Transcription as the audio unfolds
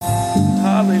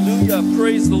Hallelujah.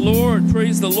 Praise the Lord.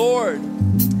 Praise the Lord.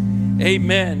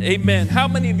 Amen. Amen. How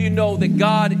many of you know that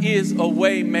God is a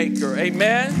way maker?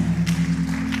 Amen.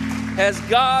 Has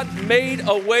God made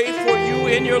a way for you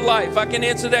in your life? I can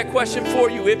answer that question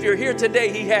for you. If you're here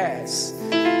today, He has.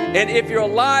 And if you're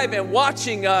alive and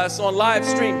watching us on live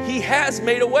stream, He has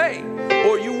made a way,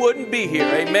 or you wouldn't be here.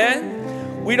 Amen.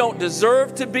 We don't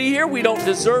deserve to be here. We don't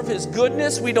deserve His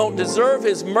goodness. We don't deserve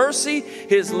His mercy.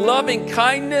 His loving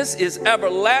kindness is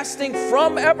everlasting,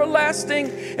 from everlasting,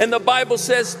 and the Bible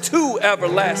says to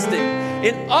everlasting.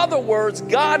 In other words,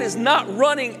 God is not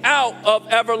running out of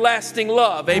everlasting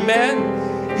love.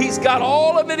 Amen. He's got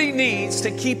all of it He needs to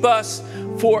keep us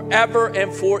forever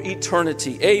and for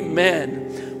eternity.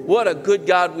 Amen. What a good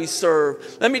God we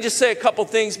serve. Let me just say a couple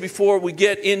things before we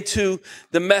get into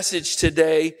the message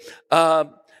today.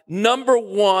 Number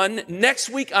one, next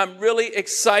week I'm really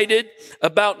excited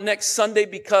about next Sunday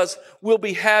because we'll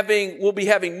be having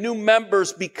new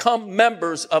members become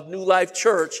members of New Life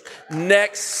Church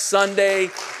next Sunday.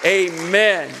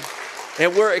 Amen.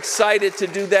 And we're excited to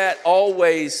do that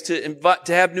always, to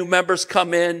have new members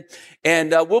come in.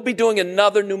 And we'll be doing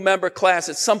another new member class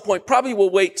at some point. Probably we'll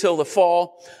wait till the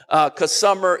fall, because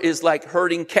summer is like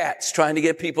herding cats, trying to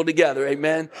get people together.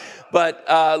 Amen. But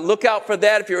look out for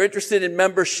that. If you're interested in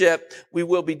membership, we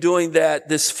will be doing that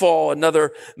this fall,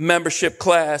 another membership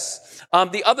class.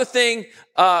 The other thing,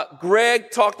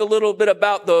 Greg talked a little bit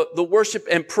about the worship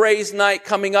and praise night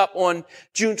coming up on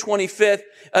June 25th.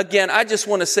 Again, I just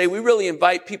want to say we really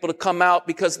invite people to come out,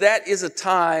 because that is a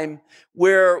time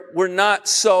where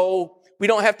we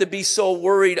don't have to be so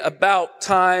worried about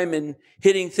time and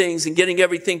hitting things and getting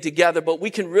everything together, but we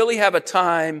can really have a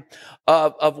time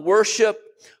of worship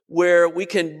where we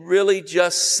can really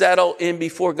just settle in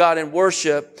before God and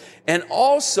worship, and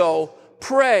also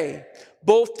pray,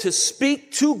 both to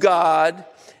speak to God,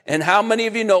 and how many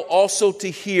of you know also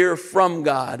to hear from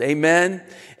God? Amen.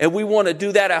 And we want to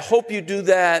do that. I hope you do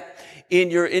that in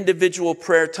your individual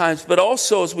prayer times, but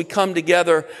also as we come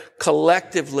together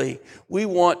collectively, we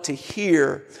want to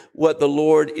hear what the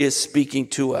Lord is speaking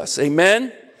to us.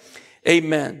 Amen.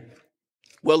 Amen.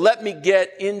 Well, let me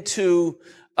get into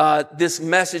this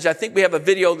message. I think we have a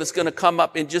video that's going to come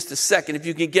up in just a second, if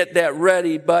you can get that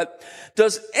ready. But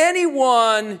does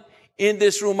anyone in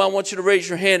this room, I want you to raise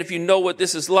your hand if you know what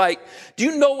this is like. Do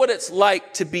you know what it's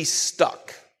like to be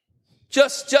stuck?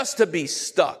 Just to be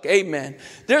stuck. Amen.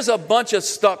 There's a bunch of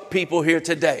stuck people here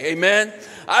today. Amen.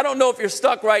 I don't know if you're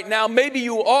stuck right now. Maybe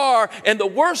you are. And the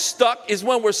worst stuck is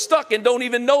when we're stuck and don't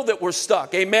even know that we're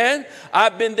stuck. Amen.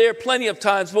 I've been there plenty of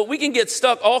times, but we can get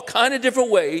stuck all kind of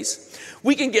different ways.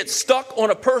 We can get stuck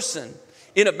on a person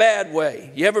in a bad way.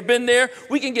 You ever been there?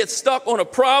 We can get stuck on a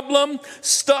problem,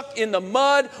 stuck in the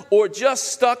mud, or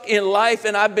just stuck in life.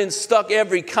 And I've been stuck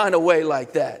every kind of way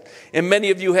like that. And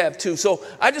many of you have too. So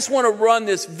I just want to run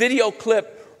this video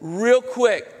clip real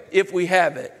quick if we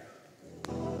have it.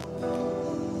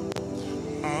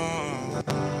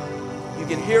 You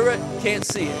can hear it, can't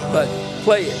see it, but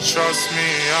play it. Trust me,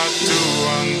 I do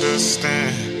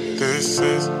understand. This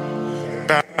is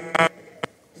bad.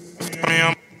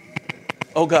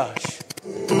 Oh gosh.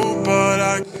 Ooh, but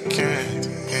I can't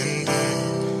end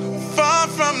it. Far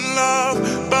from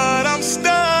love, but I'm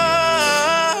stuck.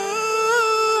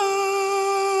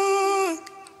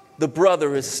 The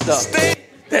brother is stuck.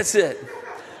 That's it.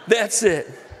 That's it.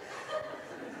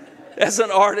 That's an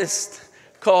artist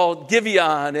called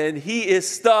Giveon, and he is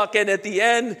stuck. And at the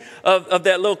end of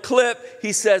that little clip,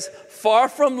 he says, far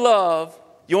from love.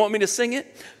 You want me to sing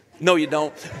it? No, you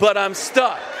don't. But I'm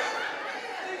stuck.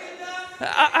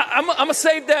 I'm going to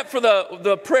save that for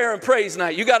the prayer and praise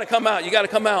night. You got to come out. You got to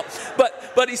come out.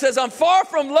 But he says, I'm far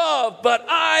from love, but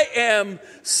I am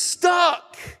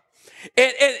stuck.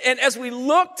 And as we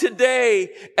look today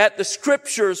at the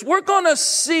scriptures, we're going to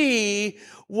see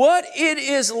what it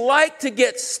is like to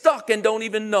get stuck and don't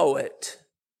even know it.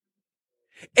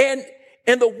 And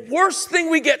the worst thing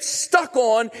we get stuck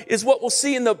on is what we'll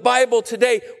see in the Bible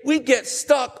today. We get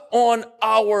stuck on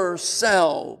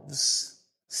ourselves.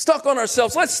 Stuck on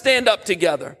ourselves. Let's stand up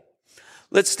together.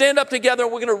 Let's stand up together.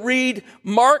 We're going to read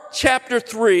Mark chapter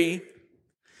 3,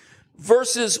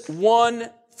 verses 1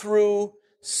 through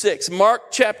 6.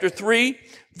 Mark chapter 3,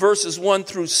 verses 1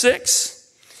 through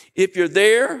 6. If you're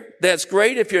there, that's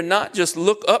great. If you're not, just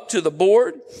look up to the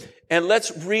board and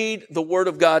let's read the word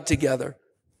of God together.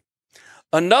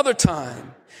 Another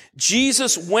time,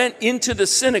 Jesus went into the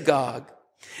synagogue,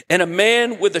 and a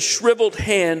man with a shriveled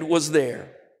hand was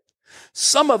there.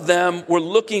 Some of them were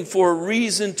looking for a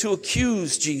reason to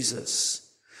accuse Jesus.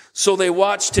 So they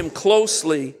watched him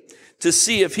closely to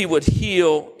see if he would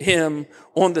heal him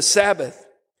on the Sabbath.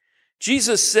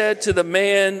 Jesus said to the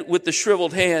man with the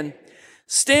shriveled hand,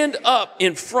 "Stand up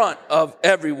in front of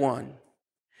everyone."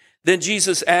 Then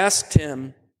Jesus asked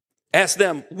them,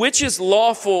 "Which is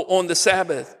lawful on the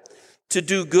Sabbath, to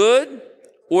do good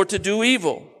or to do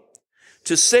evil,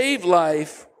 to save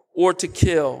life or to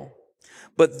kill?"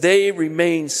 But they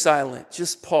remained silent.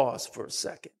 Just pause for a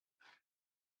second.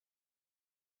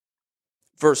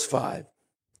 Verse 5.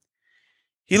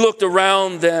 He looked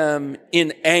around them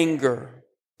in anger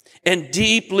and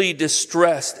deeply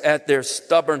distressed at their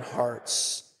stubborn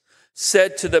hearts,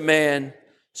 said to the man,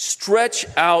 "Stretch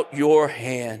out your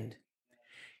hand."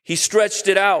 He stretched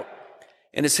it out,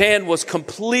 and his hand was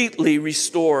completely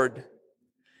restored.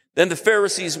 Then the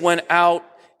Pharisees went out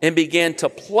and began to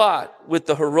plot with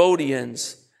the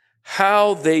Herodians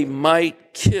how they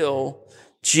might kill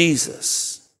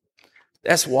Jesus.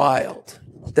 That's wild.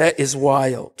 That is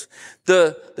wild.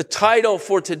 The title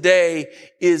for today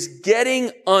is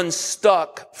Getting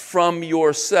Unstuck from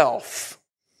Yourself.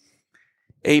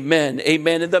 Amen.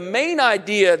 Amen. And the main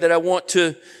idea that I want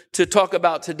to talk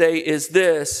about today is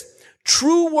this.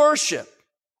 True worship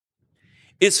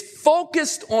is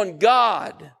focused on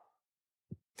God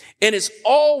and is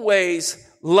always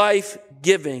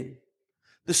life-giving.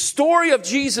 The story of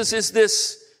Jesus is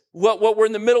this, what we're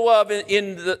in the middle of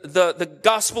in the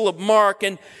Gospel of Mark.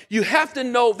 And you have to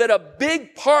know that a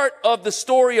big part of the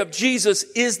story of Jesus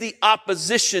is the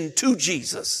opposition to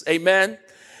Jesus. Amen.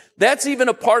 That's even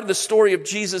a part of the story of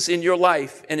Jesus in your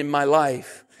life and in my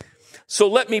life. So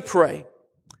let me pray.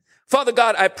 Father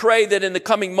God, I pray that in the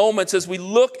coming moments as we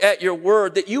look at your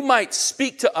word, that you might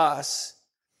speak to us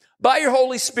by your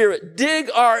Holy Spirit. Dig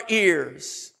our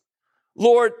ears.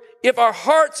 Lord, if our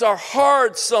hearts are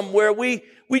hard somewhere, we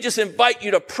just invite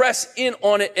you to press in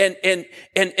on it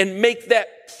and make that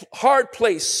hard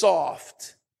place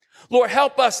soft. Lord,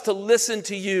 help us to listen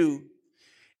to you.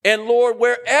 And Lord,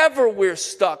 wherever we're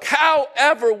stuck,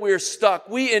 however we're stuck,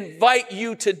 we invite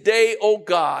you today, oh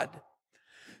God,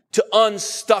 to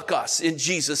unstuck us in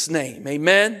Jesus' name.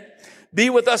 Amen. Be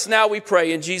with us now, we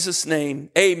pray, in Jesus'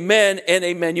 name. Amen and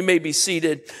amen. You may be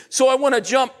seated. So I want to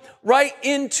jump right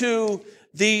into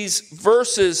these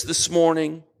verses this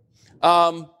morning.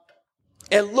 And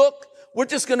look, we're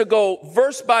just going to go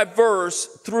verse by verse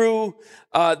through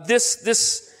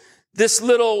this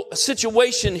little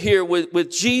situation here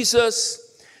with Jesus,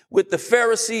 with the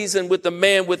Pharisees, and with the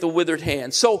man with the withered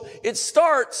hand. So it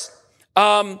starts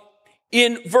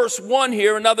in verse 1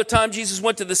 here. Another time Jesus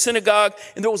went to the synagogue,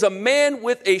 and there was a man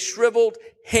with a shriveled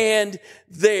hand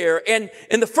there. And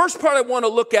the first part I want to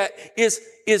look at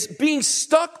is being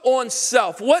stuck on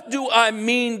self. What do I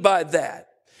mean by that?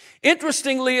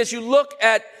 Interestingly, as you look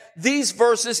at these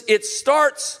verses, it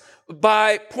starts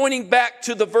by pointing back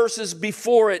to the verses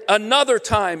before it. Another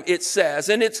time, it says,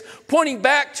 and it's pointing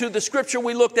back to the scripture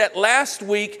we looked at last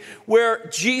week where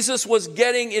Jesus was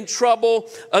getting in trouble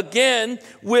again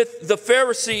with the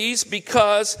Pharisees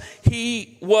because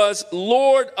he was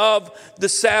Lord of the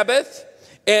Sabbath.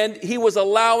 And he was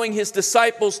allowing his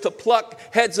disciples to pluck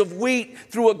heads of wheat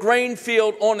through a grain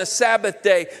field on a Sabbath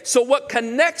day. So what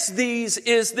connects these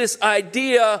is this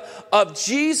idea of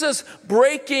Jesus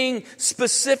breaking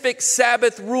specific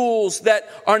Sabbath rules that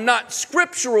are not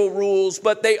scriptural rules,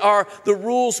 but they are the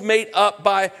rules made up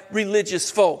by religious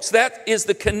folks. That is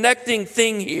the connecting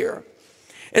thing here.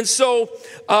 And so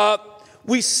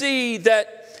we see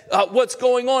that what's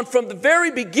going on from the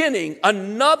very beginning.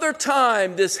 Another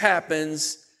time this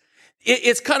happens,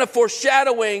 it's kind of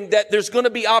foreshadowing that there's going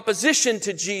to be opposition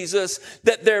to Jesus,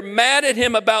 that they're mad at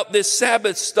him about this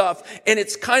Sabbath stuff. And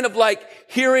it's kind of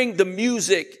like hearing the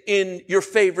music in your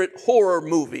favorite horror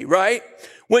movie, right?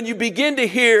 When you begin to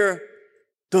hear,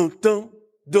 dun, dun,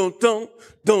 dun, dun,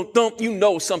 dun, dun, you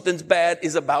know something's bad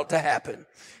is about to happen.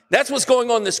 That's what's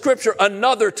going on in the scripture.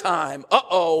 Another time,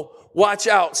 watch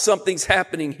out, something's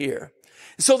happening here.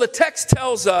 So the text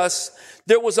tells us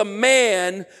there was a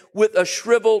man with a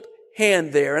shriveled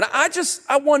hand there. And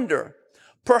I wonder,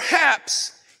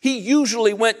 perhaps he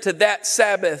usually went to that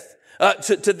Sabbath,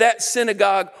 to that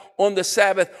synagogue on the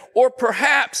Sabbath, or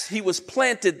perhaps he was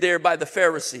planted there by the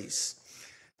Pharisees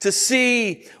to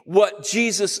see what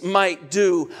Jesus might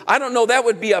do. I don't know, that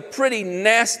would be a pretty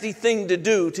nasty thing to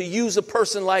do, to use a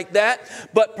person like that,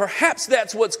 but perhaps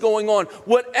that's what's going on.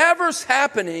 Whatever's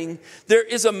happening, there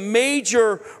is a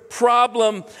major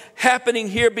problem happening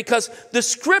here because the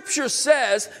scripture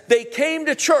says they came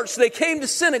to church, they came to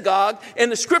synagogue,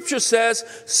 and the scripture says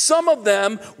some of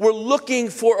them were looking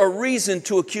for a reason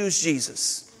to accuse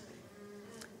Jesus.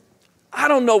 I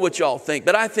don't know what y'all think,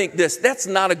 but I think that's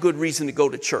not a good reason to go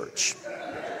to church.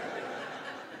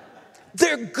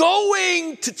 They're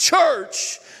going to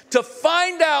church to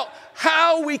find out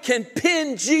how we can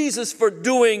pin Jesus for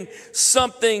doing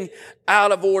something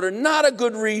out of order. Not a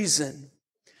good reason.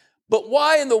 But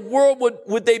why in the world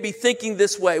would they be thinking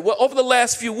this way? Well, over the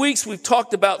last few weeks, we've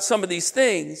talked about some of these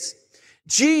things.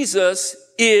 Jesus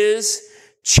is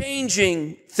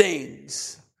changing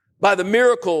things by the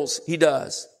miracles he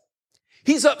does.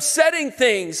 He's upsetting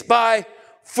things by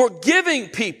forgiving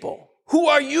people. Who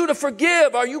are you to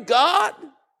forgive? Are you God?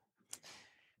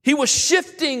 He was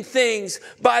shifting things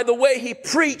by the way he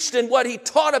preached and what he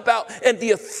taught about and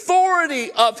the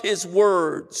authority of his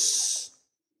words.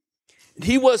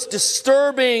 He was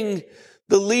disturbing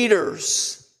the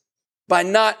leaders by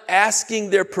not asking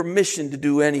their permission to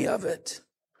do any of it.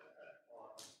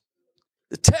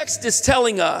 The text is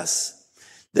telling us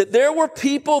that there were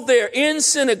people there in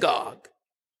synagogue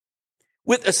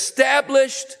with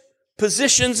established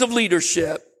positions of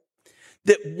leadership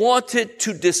that wanted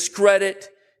to discredit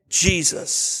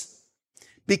Jesus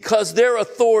because their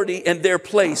authority and their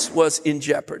place was in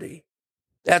jeopardy.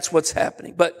 That's what's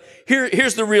happening. But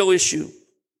here's the real issue.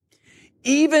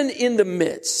 Even in the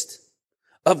midst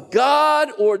of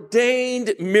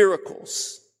God-ordained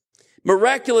miracles,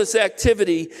 miraculous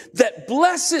activity that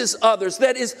blesses others,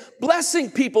 that is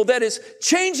blessing people, that is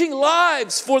changing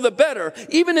lives for the better,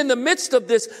 even in the midst of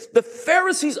this, the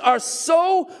Pharisees are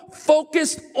so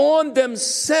focused on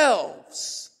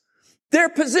themselves, their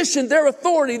position, their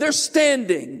authority, their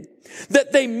standing,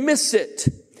 that they miss it.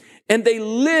 And they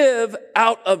live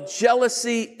out of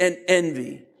jealousy and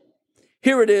envy.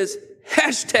 Here it is.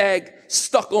 Hashtag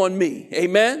stuck on me.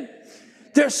 Amen.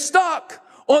 They're stuck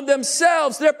on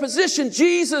themselves, their position.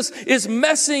 Jesus is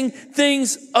messing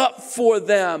things up for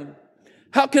them.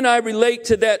 How can I relate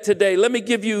to that today? Let me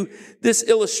give you this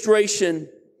illustration.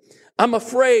 I'm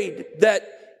afraid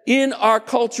that in our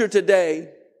culture today,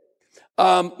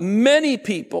 many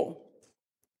people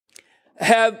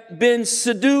have been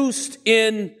seduced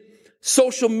in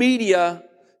social media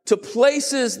to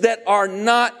places that are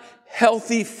not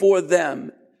healthy for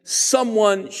them.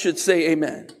 Someone should say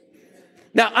amen.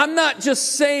 Now, I'm not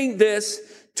just saying this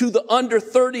to the under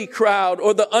 30 crowd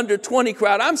or the under 20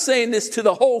 crowd. I'm saying this to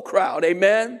the whole crowd.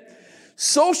 Amen.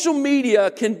 Social media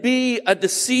can be a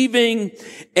deceiving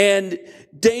and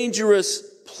dangerous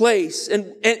place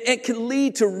and can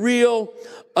lead to real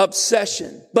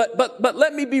obsession. But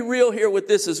let me be real here with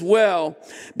this as well,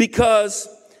 because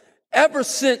ever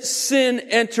since sin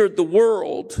entered the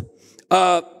world,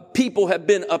 people have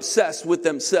been obsessed with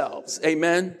themselves.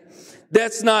 Amen.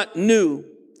 That's not new.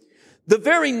 The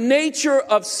very nature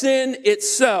of sin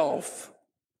itself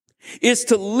is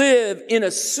to live in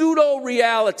a pseudo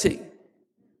reality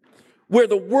where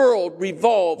the world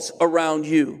revolves around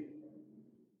you.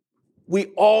 We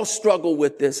all struggle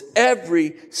with this.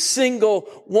 Every single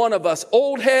one of us.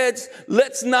 Old heads,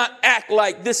 let's not act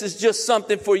like this is just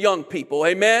something for young people.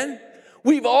 Amen.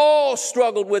 We've all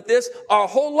struggled with this our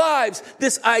whole lives.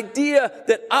 This idea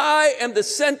that I am the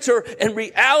center and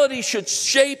reality should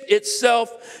shape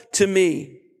itself to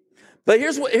me. But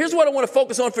here's what I want to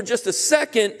focus on for just a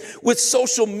second with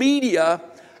social media,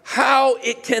 how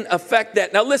it can affect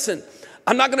that. Now listen,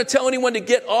 I'm not going to tell anyone to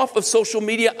get off of social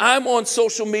media. I'm on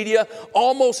social media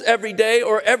almost every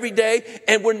day,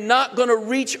 and we're not going to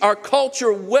reach our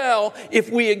culture well if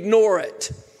we ignore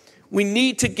it. We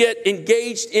need to get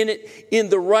engaged in it in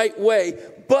the right way.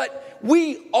 But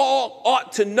we all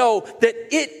ought to know that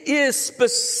it is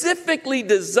specifically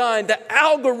designed, the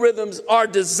algorithms are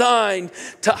designed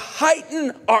to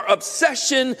heighten our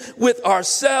obsession with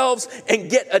ourselves and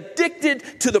get addicted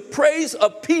to the praise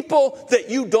of people that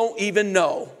you don't even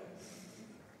know.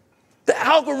 The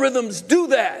algorithms do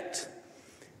that.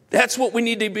 That's what we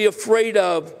need to be afraid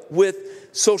of with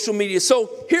social media. So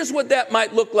here's what that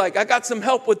might look like. I got some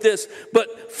help with this,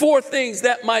 but 4 things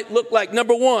that might look like.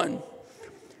 Number 1,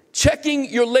 checking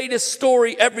your latest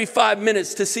story every 5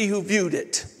 minutes to see who viewed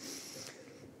it.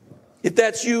 If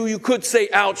that's you, you could say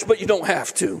ouch, but you don't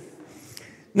have to.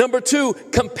 Number 2,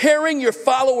 comparing your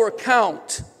follower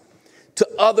count to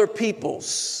other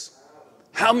people's.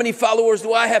 How many followers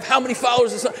do I have? How many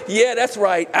followers? Yeah, that's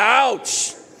right.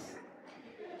 Ouch.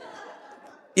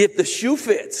 If the shoe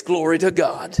fits, glory to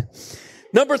God.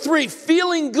 Number 3,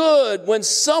 feeling good when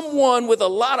someone with a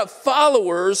lot of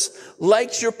followers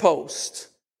likes your post.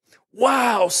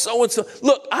 Wow, so-and-so.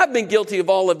 Look, I've been guilty of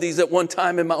all of these at one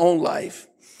time in my own life.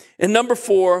 And number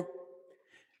 4,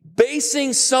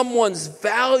 basing someone's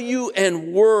value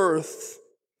and worth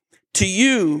to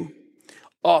you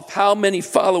off how many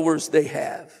followers they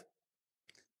have.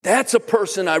 That's a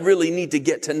person I really need to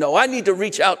get to know. I need to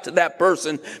reach out to that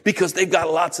person because they've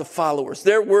got lots of followers.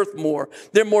 They're worth more.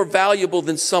 They're more valuable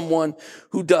than someone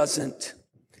who doesn't.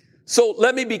 So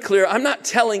let me be clear. I'm not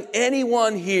telling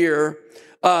anyone here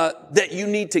that you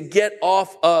need to get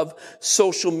off of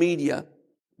social media.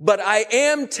 But I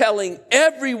am telling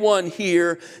everyone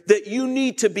here that you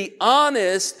need to be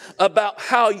honest about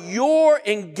how your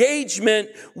engagement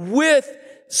with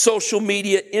social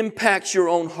media impacts your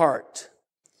own heart.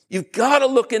 You've got to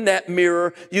look in that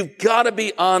mirror. You've got to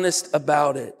be honest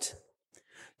about it.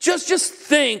 Just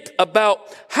think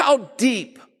about how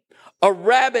deep a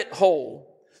rabbit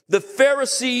hole the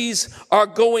Pharisees are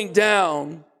going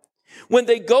down when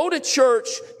they go to church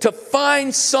to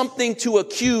find something to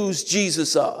accuse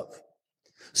Jesus of,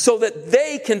 so that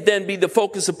they can then be the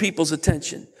focus of people's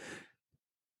attention.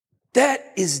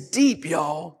 That is deep,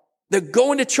 y'all. They're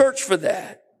going to church for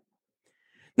that.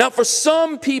 Now, for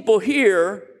some people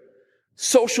here,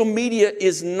 social media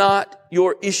is not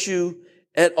your issue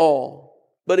at all.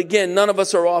 But again, none of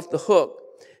us are off the hook,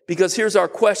 because here's our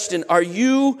question. Are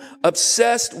you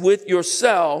obsessed with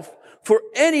yourself for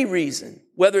any reason,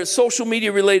 whether it's social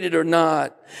media related or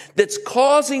not, that's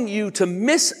causing you to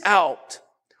miss out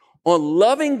on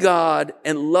loving God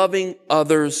and loving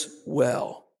others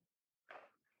well?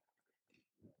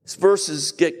 These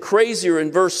verses get crazier.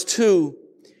 In verse 2,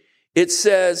 it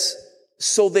says,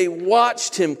 so they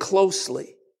watched him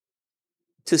closely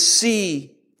to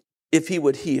see if he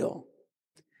would heal.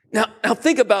 Now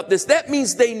think about this. That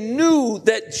means they knew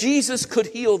that Jesus could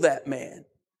heal that man.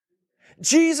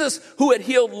 Jesus, who had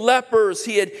healed lepers,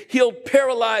 he had healed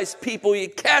paralyzed people, he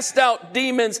had cast out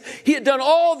demons, he had done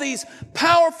all these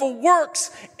powerful works,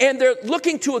 and they're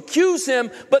looking to accuse him,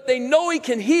 but they know he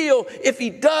can heal. If he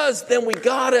does, then we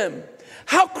got him.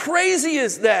 How crazy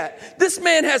is that? This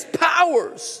man has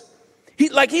powers.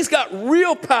 He's got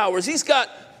real powers. He's got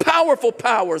powerful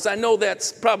powers. I know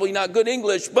that's probably not good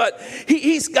English, but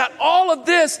he's got all of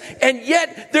this, and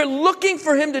yet they're looking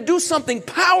for him to do something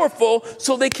powerful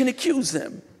so they can accuse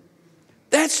him.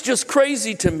 That's just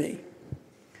crazy to me.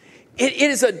 It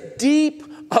is a deep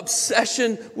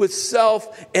obsession with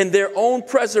self and their own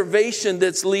preservation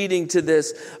that's leading to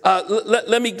this.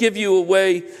 Let me give you a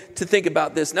way to think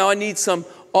about this. Now, I need some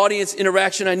audience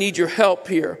interaction. I need your help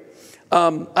here.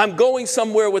 I'm going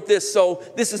somewhere with this, so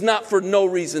this is not for no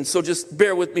reason, so just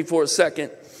bear with me for a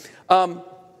second.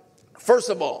 First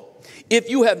of all, if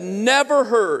you have never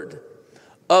heard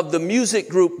of the music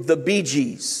group The Bee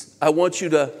Gees, I want you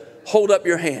to hold up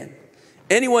your hand.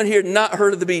 Anyone here not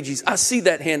heard of the Bee Gees? I see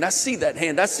that hand, I see that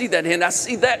hand, I see that hand, I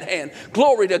see that hand.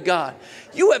 Glory to God.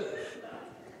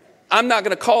 I'm not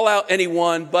going to call out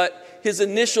anyone, but his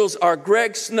initials are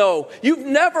Greg Snow. You've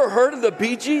never heard of the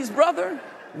Bee Gees, brother?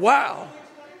 Wow.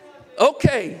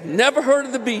 Okay, never heard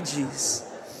of the Bee Gees.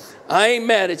 I ain't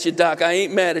mad at you, Doc. I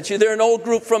ain't mad at you. They're an old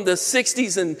group from the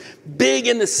 60s and big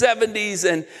in the 70s.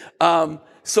 And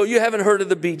so you haven't heard of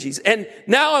the Bee Gees. And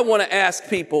now I want to ask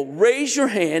people, raise your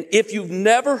hand if you've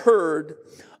never heard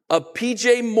of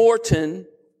P.J. Morton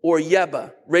or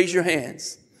Yebba. Raise your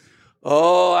hands.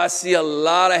 Oh, I see a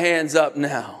lot of hands up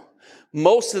now.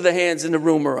 Most of the hands in the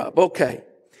room are up. Okay.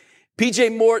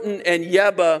 P.J. Morton and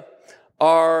Yebba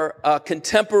are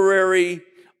contemporary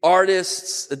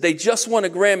artists. They just won a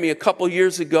Grammy a couple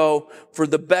years ago for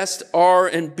the best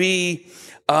R&B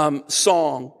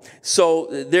song. So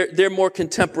they're more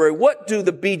contemporary. What do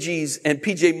the Bee Gees and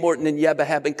P.J. Morton and Yebba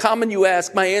have in common, you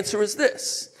ask? My answer is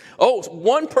this. Oh,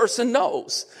 one person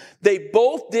knows. They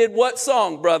both did what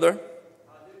song, brother?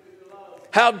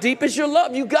 How Deep Is Your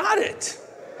Love? You got it.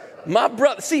 My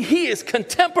brother, see, he is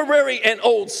contemporary and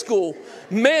old school.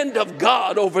 Men of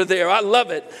God over there. I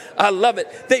love it. I love it.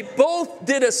 They both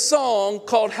did a song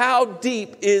called How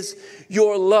Deep Is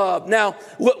Your Love. Now,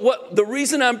 what the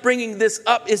reason I'm bringing this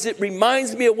up is it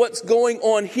reminds me of what's going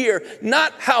on here.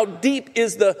 Not how deep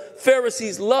is the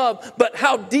Pharisees' love, but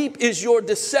how deep is your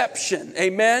deception.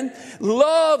 Amen.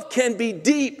 Love can be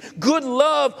deep. Good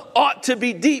love ought to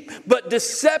be deep, but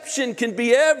deception can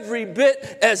be every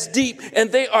bit as deep.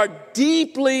 And they are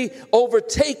deeply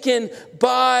overtaken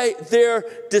by their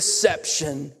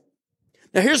deception.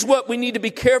 Now, here's what we need to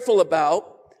be careful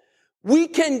about. We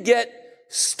can get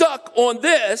stuck on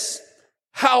this,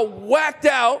 how whacked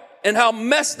out and how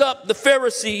messed up the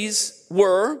Pharisees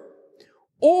were,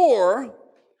 or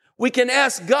we can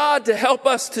ask God to help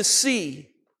us to see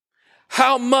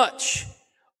how much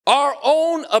our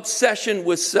own obsession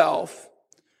with self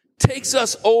takes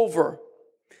us over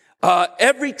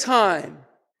every time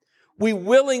we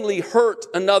willingly hurt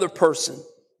another person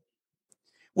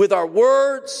with our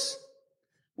words,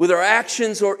 with our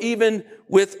actions, or even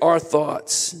with our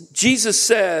thoughts. Jesus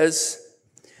says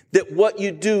that what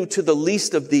you do to the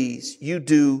least of these, you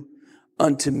do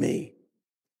unto me.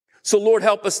 So Lord,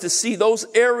 help us to see those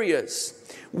areas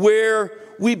where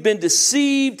we've been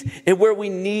deceived and where we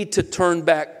need to turn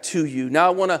back to you. Now I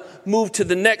want to move to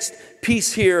the next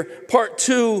piece here. Part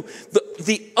 2,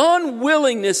 the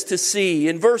unwillingness to see.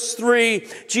 In verse 3,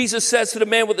 Jesus says to the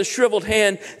man with the shriveled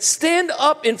hand, stand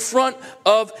up in front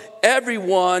of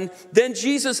everyone. Then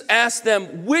Jesus asked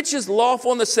them, which is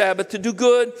lawful on the Sabbath, to do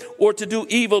good or to do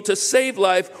evil, to save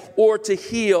life or to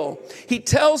heal? He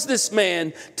tells this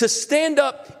man to stand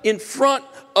up in front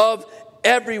of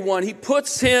everyone. He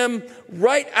puts him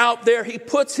right out there. He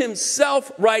puts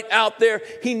himself right out there.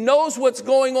 He knows what's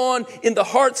going on in the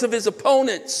hearts of his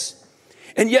opponents.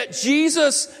 And yet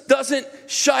Jesus doesn't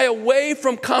shy away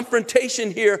from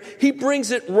confrontation here. He brings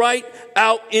it right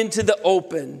out into the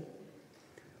open.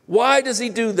 Why does he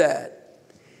do that?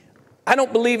 I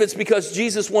don't believe it's because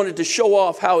Jesus wanted to show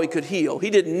off how he could heal. He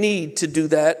didn't need to do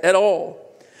that at all.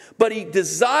 But he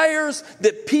desires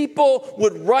that people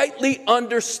would rightly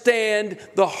understand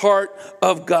the heart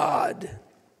of God.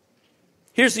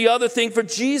 Here's the other thing: for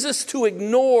Jesus to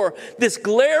ignore this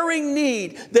glaring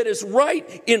need that is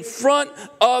right in front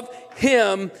of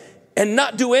him and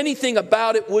not do anything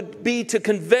about it would be to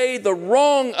convey the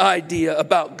wrong idea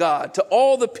about God to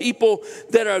all the people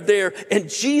that are there. And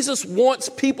Jesus wants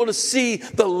people to see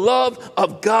the love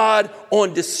of God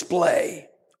on display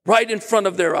right in front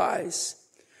of their eyes.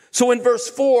 So in verse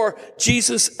 4,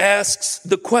 Jesus asks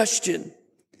the question.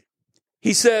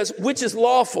 He says, which is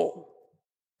lawful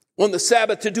on the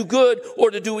Sabbath, to do good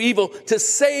or to do evil, to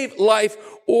save life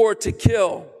or to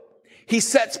kill? He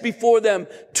sets before them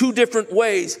two different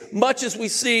ways, much as we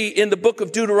see in the book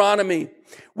of Deuteronomy,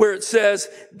 where it says,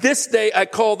 this day I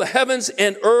call the heavens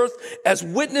and earth as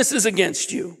witnesses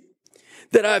against you,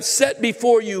 that I've set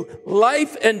before you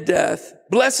life and death,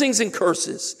 blessings and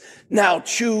curses. Now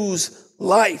choose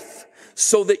life,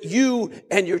 so that you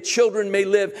and your children may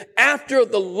live. After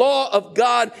the law of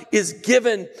God is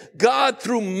given, God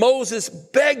through Moses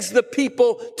begs the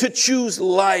people to choose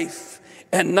life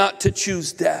and not to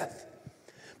choose death.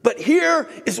 But here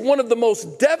is one of the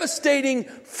most devastating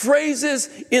phrases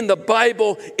in the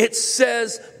Bible. It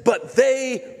says, but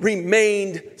they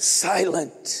remained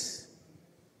silent.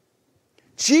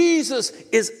 Jesus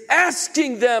is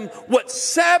asking them what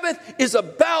Sabbath is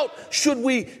about. Should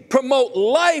we promote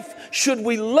life? Should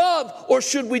we love? Or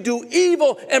should we do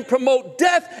evil and promote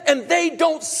death? And they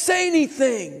don't say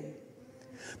anything.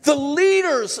 The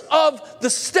leaders of the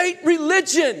state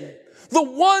religion, the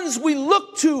ones we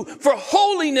look to for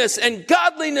holiness and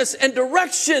godliness and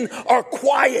direction, are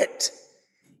quiet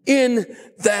in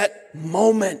that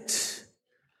moment.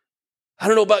 I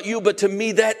don't know about you, but to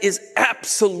me that is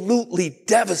absolutely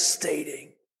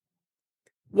devastating.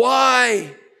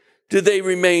 Why do they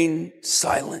remain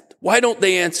silent? Why don't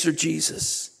they answer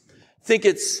Jesus? I think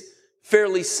it's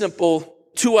fairly simple.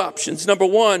 Two options. Number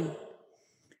one,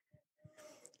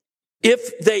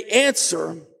 if they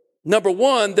answer, number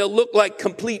one, they'll look like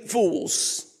complete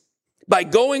fools by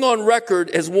going on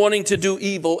record as wanting to do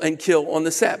evil and kill on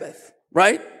the Sabbath,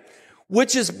 right?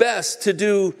 Which is best, to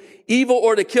do evil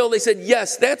or to kill? They said,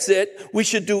 yes, that's it. We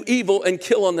should do evil and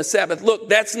kill on the Sabbath. Look,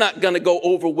 that's not going to go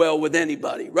over well with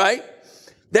anybody, right?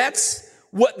 That's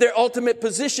what their ultimate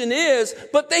position is,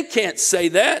 but they can't say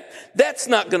that. That's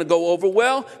not going to go over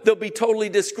well. They'll be totally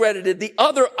discredited. The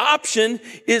other option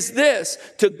is this: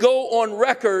 to go on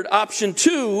record, option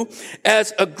 2,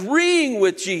 as agreeing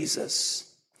with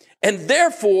Jesus. And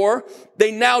therefore,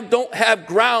 they now don't have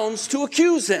grounds to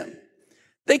accuse him.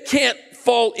 They can't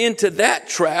fall into that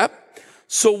trap.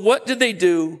 So what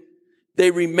do?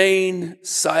 They remain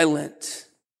silent.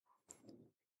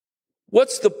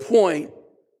 What's the point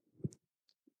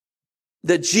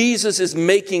that Jesus is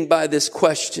making by this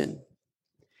question?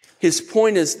 His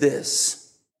point is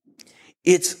this: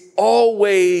 it's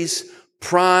always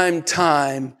prime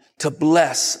time to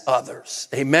bless others.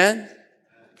 Amen?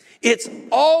 It's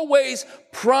always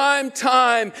prime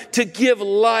time to give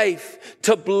life,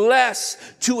 to bless,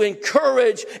 to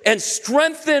encourage, and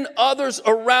strengthen others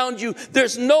around you.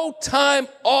 There's no time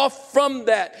off from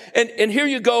that. And here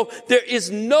you go. There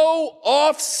is no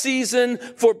off season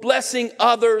for blessing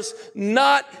others,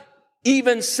 not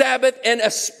even Sabbath, and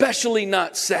especially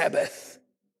not Sabbath.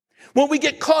 When we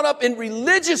get caught up in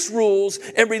religious rules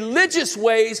and religious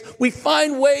ways, we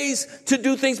find ways to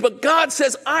do things. But God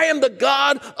says, I am the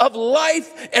God of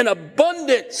life and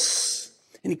abundance.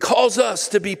 And he calls us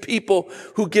to be people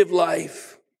who give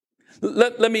life.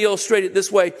 Let me illustrate it this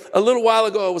way. A little while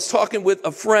ago, I was talking with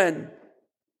a friend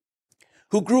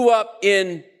who grew up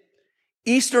in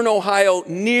eastern Ohio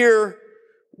near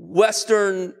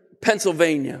western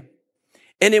Pennsylvania.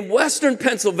 And in western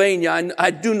Pennsylvania,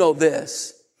 I do know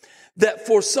this, that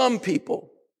for some people,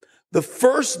 the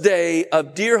first day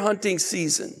of deer hunting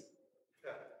season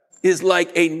is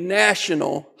like a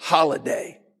national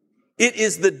holiday. It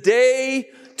is the day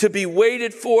to be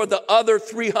waited for the other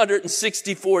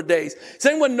 364 days. Does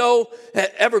anyone know,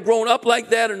 ever grown up like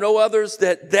that or know others,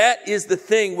 that is the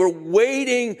thing? We're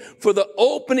waiting for the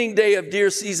opening day of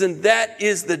deer season. That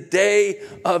is the day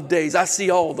of days. I see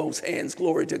all those hands.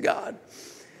 Glory to God.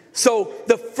 So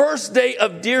the first day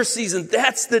of deer season,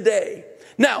 that's the day.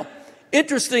 Now,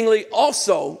 interestingly,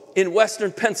 also in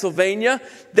western Pennsylvania,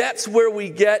 that's where we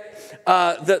get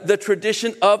the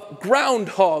tradition of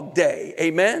Groundhog Day.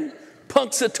 Amen?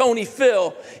 Punxsutawney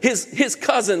Phil, his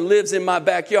cousin lives in my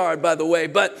backyard, by the way.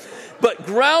 But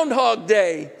Groundhog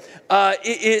Day,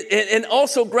 and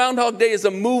also Groundhog Day is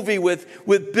a movie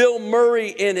with Bill Murray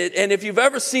in it. And if you've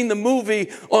ever seen the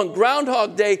movie on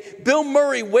Groundhog Day, Bill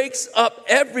Murray wakes up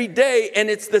every day and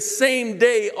it's the same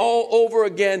day all over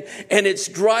again, and it's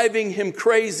driving him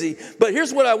crazy. But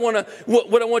here's what I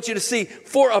want you to see.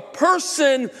 For a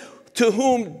person to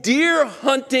whom deer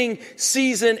hunting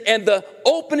season and the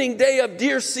opening day of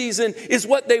deer season is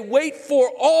what they wait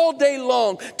for all day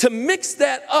long, to mix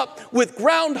that up with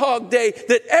Groundhog Day,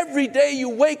 that every day you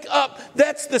wake up,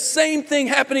 that's the same thing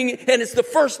happening, and it's the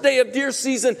first day of deer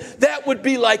season, that would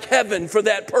be like heaven for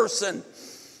that person.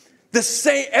 The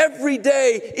same, every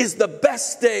day is the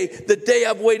best day, the day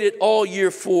I've waited all year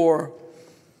for.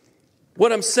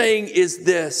 What I'm saying is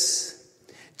this: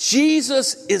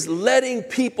 Jesus is letting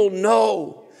people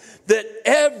know that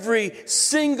every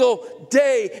single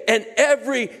day and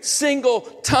every single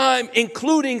time,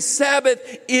 including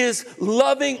Sabbath, is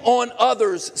loving on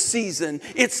others season.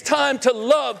 It's time to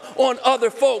love on other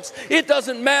folks. It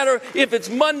doesn't matter if it's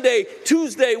Monday,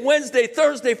 Tuesday, Wednesday,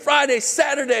 Thursday, Friday,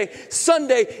 Saturday,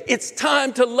 Sunday. It's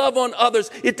time to love on others.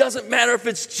 It doesn't matter if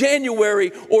it's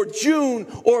January or June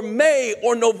or May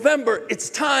or November. It's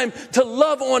time to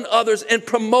love on others and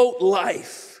promote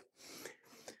life.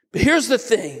 But here's the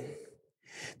thing.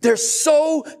 They're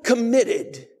so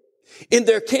committed in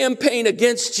their campaign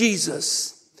against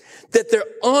Jesus that they're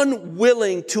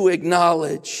unwilling to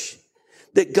acknowledge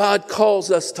that God calls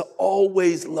us to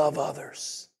always love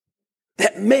others.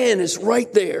 That man is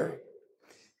right there.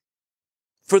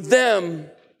 For them,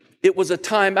 it was a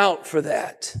time out for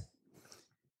that.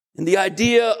 And the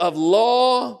idea of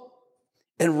law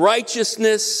and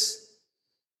righteousness,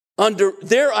 under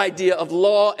their idea of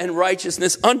law and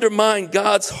righteousness, undermined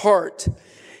God's heart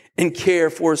and care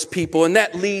for his people. And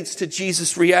that leads to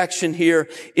Jesus' reaction here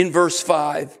in verse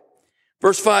 5.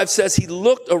 Verse 5 says, he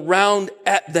looked around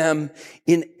at them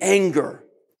in anger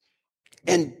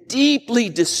and deeply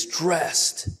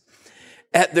distressed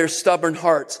at their stubborn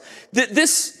hearts.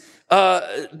 This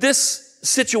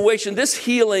situation, this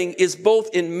healing is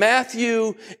both in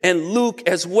Matthew and Luke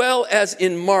as well as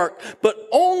in Mark, but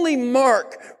only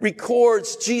Mark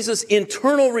records Jesus'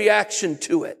 internal reaction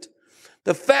to it.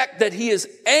 The fact that he is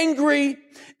angry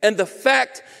and the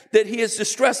fact that he is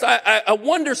distressed. I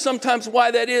wonder sometimes why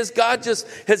that is. God just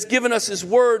has given us his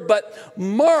word, but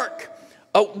Mark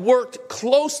worked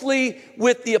closely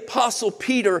with the apostle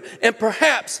Peter, and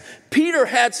perhaps Peter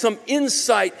had some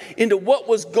insight into what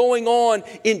was going on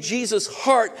in Jesus'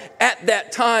 heart at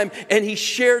that time, and he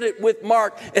shared it with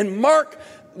Mark. And Mark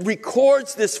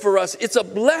records this for us. It's a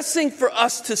blessing for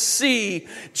us to see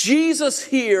Jesus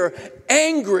here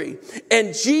angry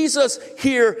and Jesus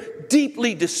here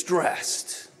deeply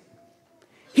distressed.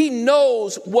 He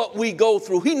knows what we go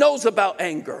through. He knows about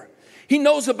anger. He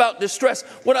knows about distress.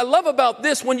 What I love about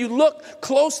this, when you look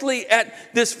closely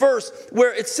at this verse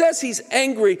where it says he's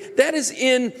angry, that is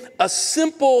in a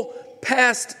simple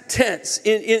past tense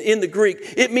in the Greek.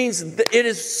 It means it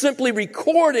is simply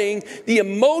recording the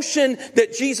emotion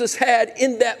that Jesus had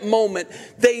in that moment.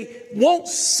 They won't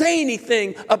say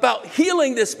anything about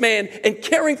healing this man and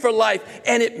caring for life,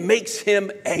 and it makes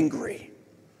him angry.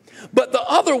 But the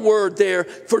other word there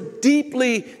for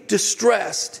deeply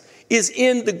distressed is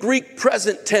in the Greek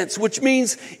present tense, which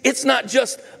means it's not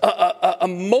just a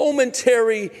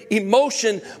momentary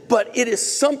emotion, but it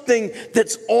is something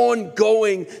that's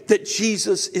ongoing that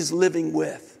Jesus is living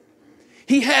with.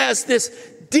 He has this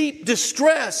deep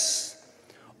distress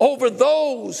over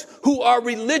those who are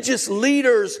religious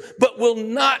leaders but will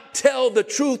not tell the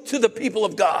truth to the people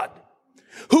of God,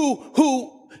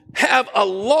 who have a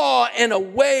law and a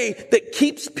way that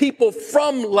keeps people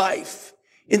from life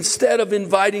instead of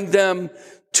inviting them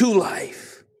to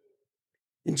life.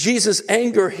 And Jesus'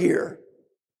 anger here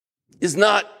is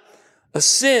not a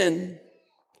sin,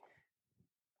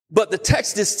 but the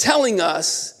text is telling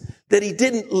us that he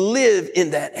didn't live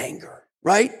in that anger,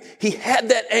 right? He had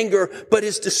that anger, but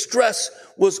his distress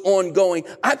was ongoing.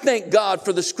 I thank God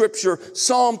for the scripture.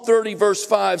 Psalm 30 verse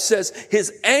 5 says,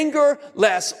 his anger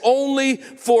lasts only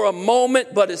for a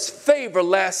moment, but his favor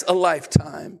lasts a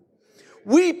lifetime.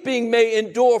 Weeping may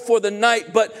endure for the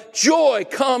night, but joy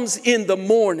comes in the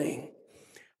morning.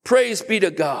 Praise be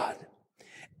to God.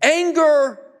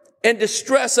 Anger and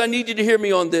distress, I need you to hear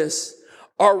me on this,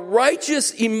 are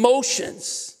righteous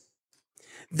emotions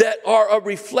that are a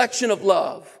reflection of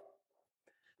love.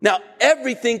 Now,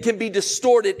 everything can be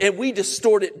distorted, and we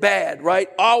distort it bad, right?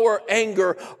 Our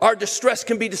anger, our distress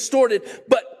can be distorted,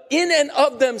 but in and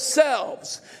of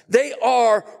themselves, they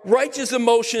are righteous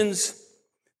emotions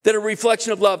that are a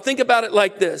reflection of love. Think about it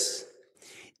like this.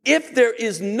 If there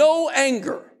is no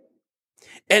anger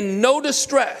and no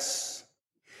distress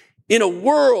in a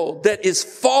world that is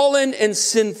fallen and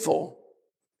sinful,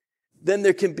 then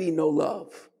there can be no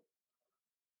love.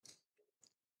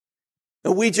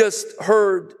 And we just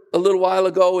heard a little while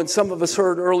ago, and some of us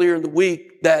heard earlier in the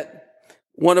week, that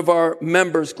one of our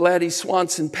members, Gladys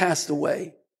Swanson, passed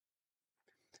away.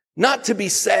 Not to be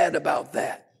sad about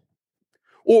that,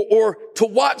 or to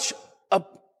watch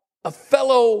a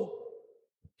fellow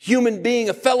human being,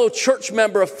 a fellow church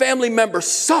member, a family member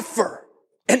suffer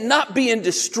and not be in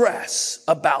distress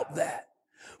about that.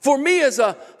 For me as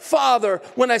a father,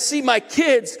 when I see my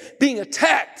kids being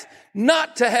attacked,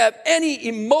 not to have any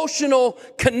emotional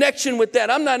connection with that.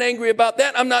 I'm not angry about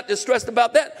that. I'm not distressed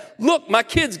about that. Look, my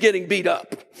kid's getting beat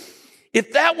up.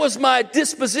 If that was my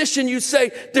disposition, you'd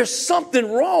say, there's something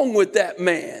wrong with that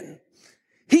man.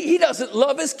 He doesn't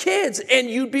love his kids, and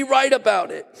you'd be right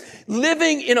about it.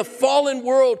 Living in a fallen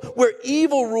world where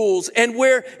evil rules and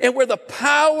where the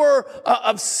power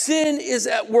of sin is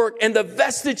at work and the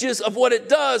vestiges of what it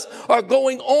does are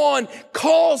going on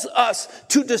calls us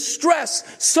to distress,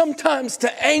 sometimes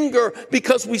to anger,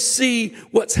 because we see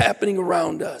what's happening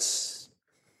around us.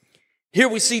 Here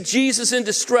we see Jesus in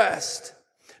distress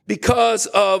because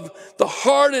of the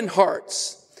hardened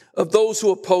hearts of those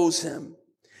who oppose him.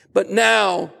 But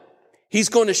now he's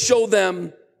going to show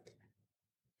them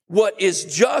what is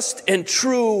just and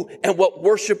true and what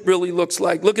worship really looks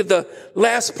like. Look at the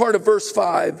last part of verse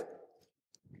 5.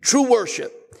 True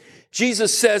worship.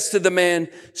 Jesus says to the man,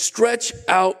 stretch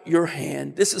out your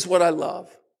hand. This is what I love.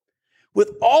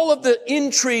 With all of the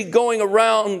intrigue going on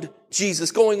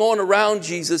around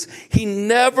Jesus, he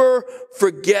never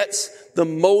forgets the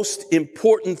most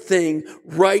important thing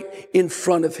right in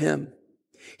front of him.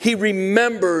 He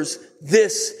remembers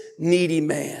this needy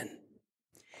man.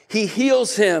 He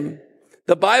heals him,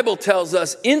 the Bible tells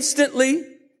us, instantly,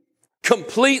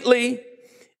 completely,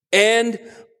 and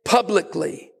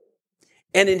publicly.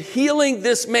 And in healing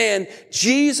this man,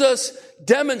 Jesus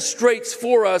demonstrates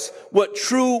for us what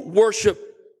true worship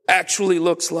actually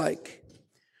looks like.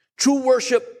 True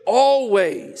worship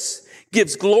always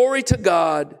gives glory to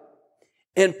God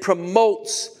and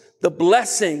promotes the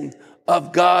blessing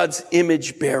of God's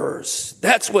image bearers.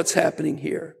 That's what's happening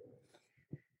here.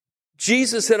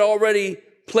 Jesus had already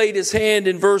played his hand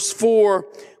in verse 4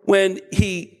 when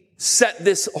he set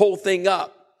this whole thing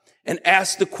up and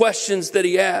asked the questions that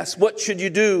he asked. What should you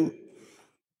do?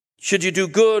 Should you do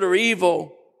good or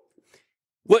evil?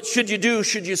 What should you do?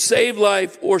 Should you save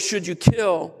life or should you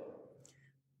kill?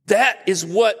 That is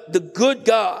what the good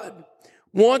God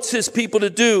wants his people to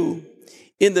do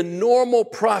in the normal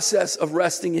process of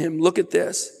resting in him. Look at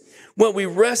this. When we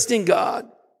rest in God,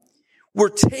 we're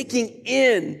taking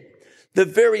in the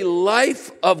very life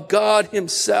of God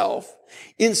himself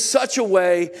in such a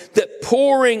way that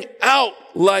pouring out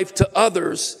life to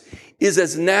others is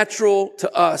as natural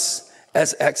to us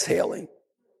as exhaling.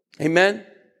 Amen?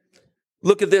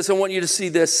 Look at this. I want you to see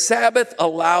this. Sabbath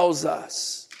allows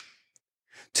us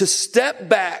to step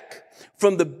back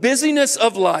from the busyness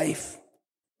of life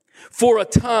for a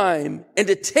time and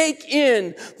to take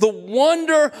in the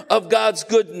wonder of God's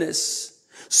goodness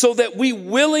so that we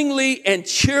willingly and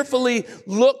cheerfully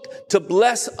look to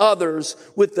bless others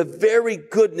with the very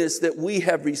goodness that we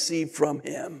have received from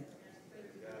him.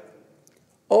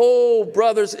 Oh,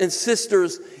 brothers and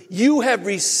sisters, you have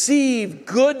received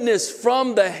goodness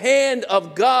from the hand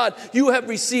of God. You have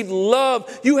received love.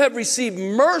 You have received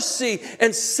mercy.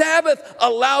 And Sabbath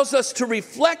allows us to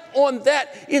reflect on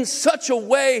that in such a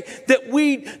way that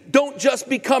we don't just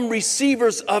become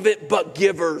receivers of it, but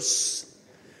givers.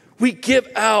 We give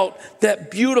out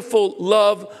that beautiful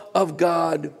love of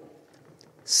God.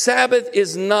 Sabbath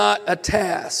is not a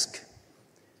task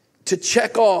to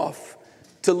check off,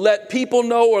 to let people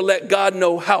know or let God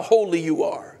know how holy you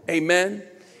are. Amen.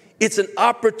 It's an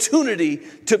opportunity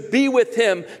to be with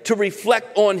him, to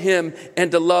reflect on him, and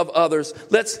to love others.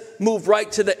 Let's move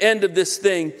right to the end of this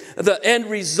thing. The end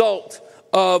result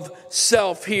of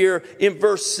self here in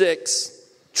verse 6.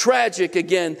 Tragic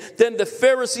again. Then the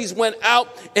Pharisees went out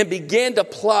and began to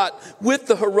plot with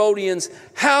the Herodians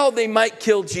how they might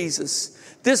kill Jesus.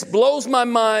 This blows my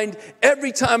mind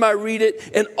every time I read it,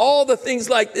 and all the things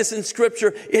like this in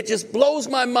Scripture. It just blows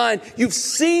my mind. You've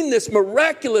seen this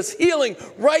miraculous healing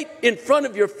right in front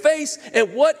of your face,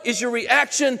 and what is your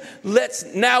reaction?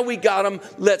 Now we got him.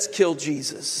 Let's kill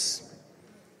Jesus.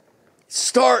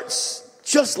 Starts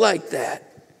just like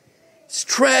that. It's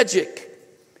tragic.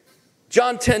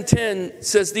 John 10:10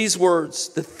 says these words,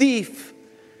 "The thief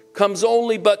comes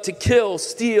only but to kill,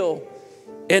 steal,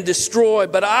 and destroy.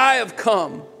 But I have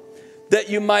come that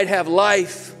you might have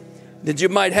life, that you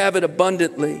might have it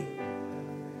abundantly."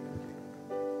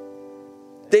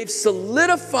 They've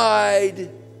solidified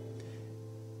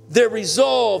their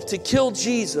resolve to kill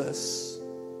Jesus,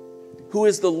 who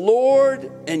is the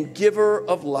Lord and giver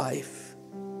of life.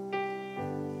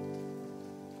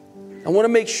 I want to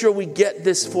make sure we get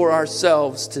this for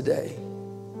ourselves today.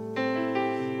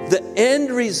 The end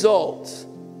result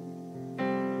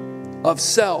of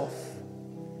self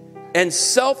and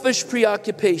selfish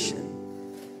preoccupation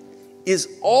is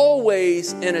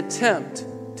always an attempt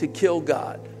to kill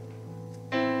God.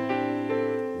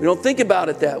 We don't think about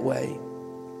it that way,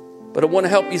 but I want to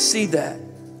help you see that.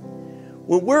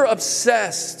 When we're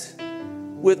obsessed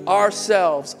with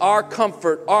ourselves, our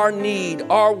comfort, our need,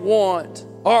 our want,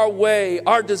 our way,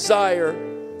 our desire,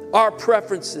 our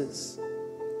preferences,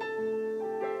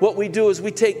 what we do is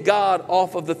we take God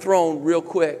off of the throne real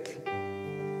quick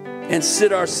and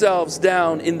sit ourselves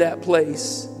down in that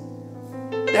place.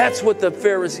 That's what the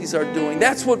Pharisees are doing.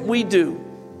 That's what we do.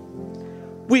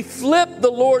 We flip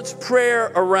the Lord's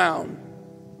Prayer around.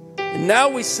 And now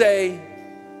we say,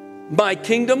 "My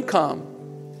kingdom come,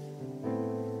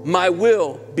 my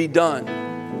will be done."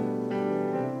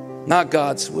 Not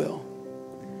God's will.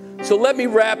 So let me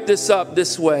wrap this up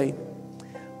this way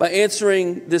by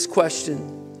answering this question.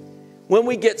 When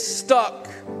we get stuck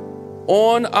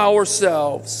on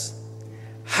ourselves,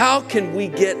 how can we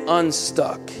get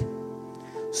unstuck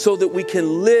so that we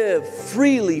can live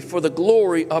freely for the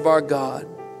glory of our God?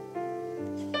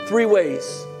 Three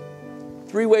ways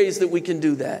that we can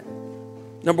do that.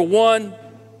 Number one,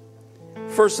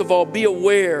 first of all, be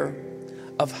aware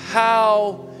of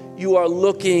how you are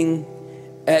looking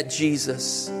at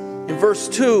Jesus. In verse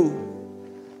 2,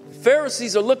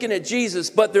 Pharisees are looking at Jesus,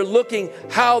 but they're looking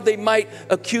how they might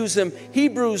accuse him.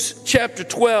 Hebrews chapter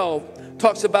 12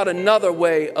 talks about another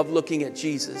way of looking at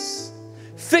Jesus.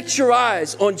 Fix your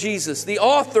eyes on Jesus, the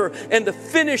author and the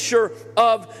finisher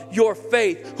of your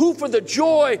faith, who for the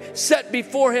joy set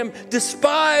before him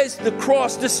despised the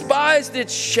cross, despised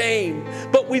its shame.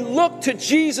 But we look to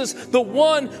Jesus, the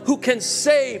one who can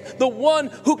save, the one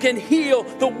who can heal,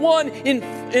 the one in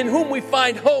whom we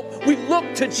find hope. We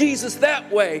look to Jesus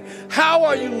that way. How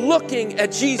are you looking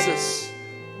at Jesus?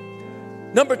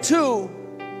 Number two,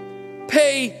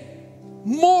 pay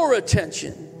more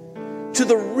attention to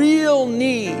the real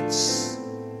needs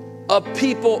of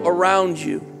people around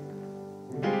you.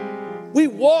 We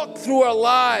walk through our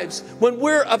lives when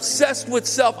we're obsessed with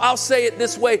self. I'll say it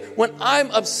this way: when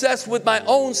I'm obsessed with my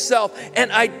own self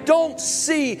and I don't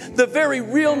see the very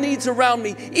real needs around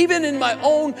me, even in my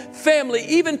own family,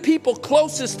 even people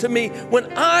closest to me,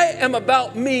 when I am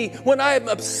about me, when I am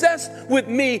obsessed with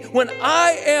me, when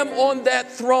I am on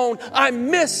that throne, I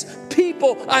miss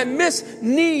people, I miss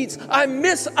needs, I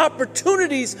miss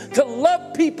opportunities to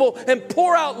love people and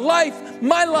pour out life,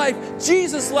 my life,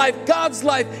 Jesus' life, God's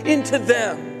life into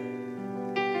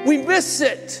them. We miss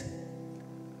it.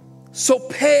 So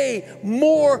pay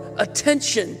more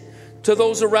attention to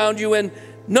those around you. And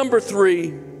number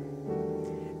three,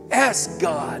 ask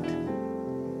God.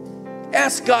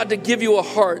 Ask God to give you a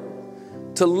heart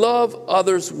to love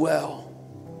others well.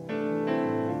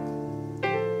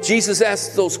 Jesus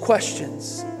asked those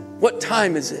questions. What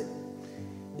time is it?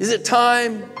 Is it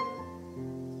time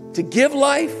to give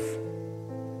life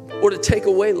or to take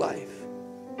away life?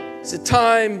 Is it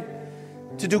time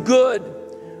to do good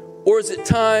or is it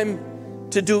time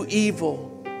to do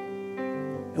evil?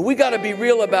 And we got to be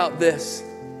real about this.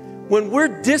 When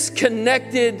we're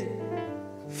disconnected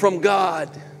from God,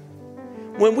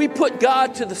 when we put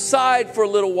God to the side for a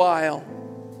little while,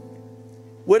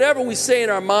 whatever we say in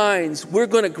our minds, we're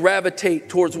going to gravitate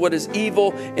towards what is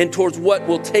evil and towards what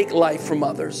will take life from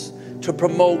others to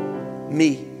promote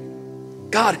me.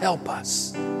 God help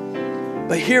us.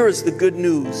 But here is the good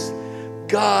news.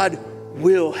 God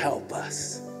will help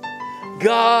us.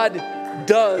 God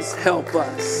does help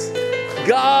us.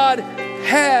 God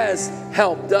has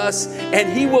helped us,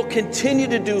 and he will continue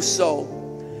to do so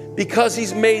because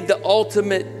he's made the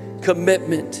ultimate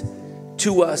commitment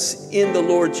to us in the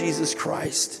Lord Jesus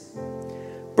Christ.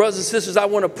 Brothers and sisters, I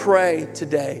want to pray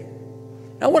today.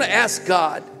 I want to ask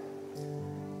God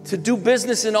to do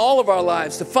business in all of our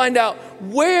lives, to find out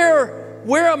where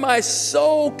am I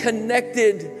so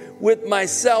connected with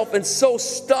myself and so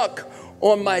stuck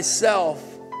on myself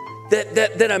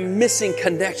that I'm missing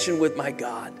connection with my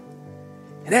God.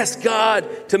 And ask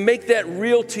God to make that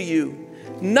real to you,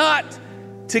 not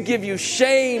to give you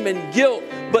shame and guilt,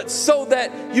 but so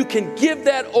that you can give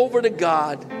that over to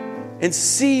God and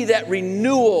see that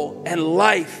renewal and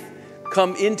life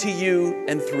come into you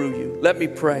and through you. Let me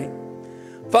pray.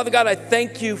 Father God, I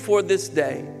thank you for this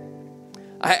day.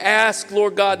 I ask,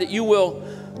 Lord God, that you will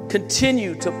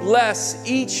continue to bless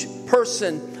each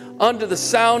person under the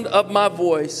sound of my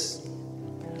voice.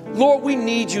 Lord, we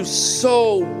need you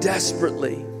so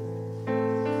desperately.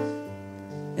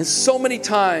 And so many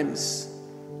times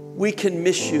we can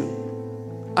miss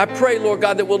you. I pray, Lord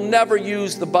God, that we'll never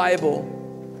use the Bible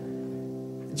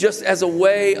just as a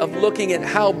way of looking at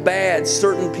how bad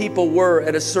certain people were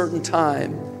at a certain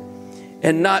time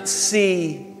and not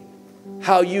see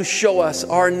how you show us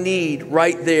our need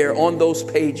right there on those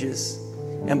pages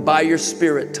and by your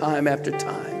Spirit time after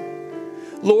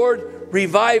time. Lord,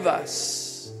 revive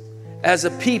us as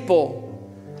a people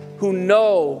who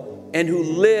know and who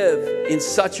live in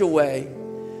such a way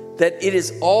that it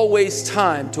is always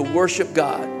time to worship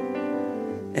God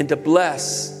and to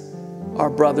bless our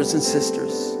brothers and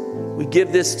sisters. We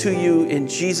give this to you in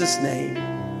Jesus' name.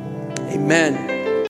 Amen.